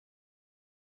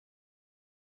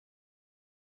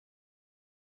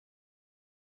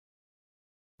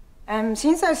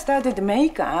Since I started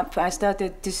makeup, I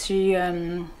started to see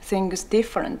things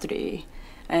differently.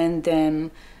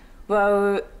 And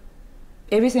well,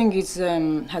 everything is,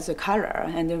 has a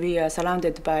color, and we are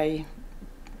surrounded by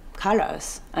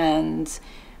colors.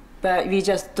 But we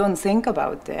just don't think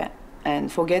about it and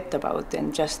forget about it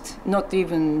and just not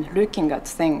even looking at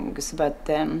things. But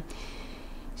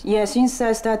yeah, since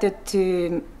I started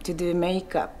to do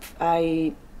makeup,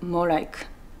 I more like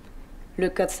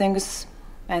look at things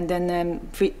and then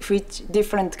which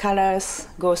different colors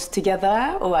goes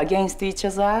together or against each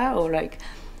other, or like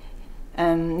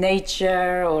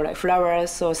nature or like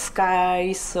flowers or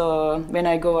skies, or when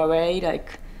I go away,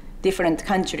 like different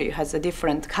country has a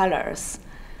different colors.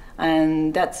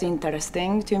 And that's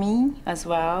interesting to me as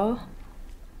well.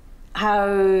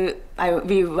 How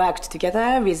we worked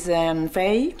together with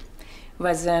Faye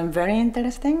was very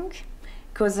interesting,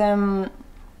 because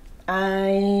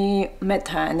I met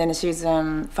her, and then she's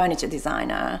a furniture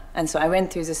designer, and so I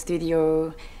went to the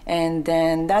studio, and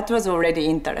then that was already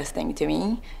interesting to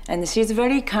me. And she's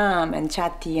very calm and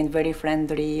chatty and very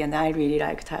friendly, and I really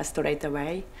liked her straight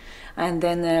away. And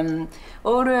then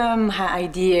all her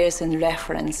ideas and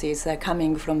references are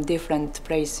coming from different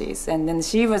places. And then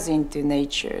she was into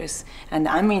natures, and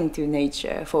I'm into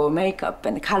nature for makeup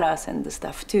and colors and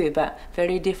stuff too, but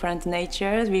very different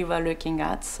natures we were looking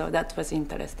at, so that was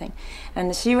interesting.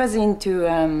 And she was into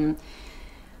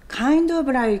kind of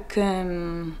like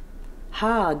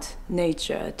hard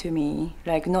nature to me,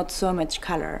 like not so much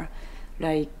color,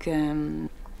 like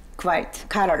quite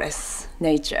colorless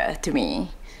nature to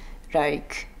me.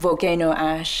 Like volcano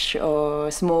ash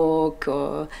or smoke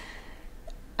or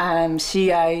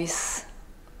sea ice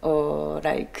or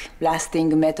like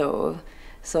lasting metal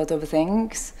sort of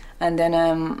things. And then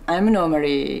I'm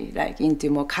normally like into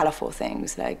more colorful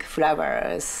things like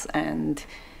flowers and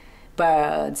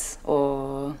birds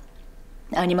or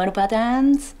animal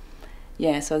patterns.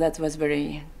 Yeah, so that was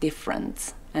very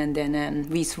different. And then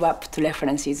we swapped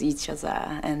references each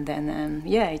other, and then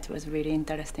yeah, it was a really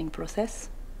interesting process.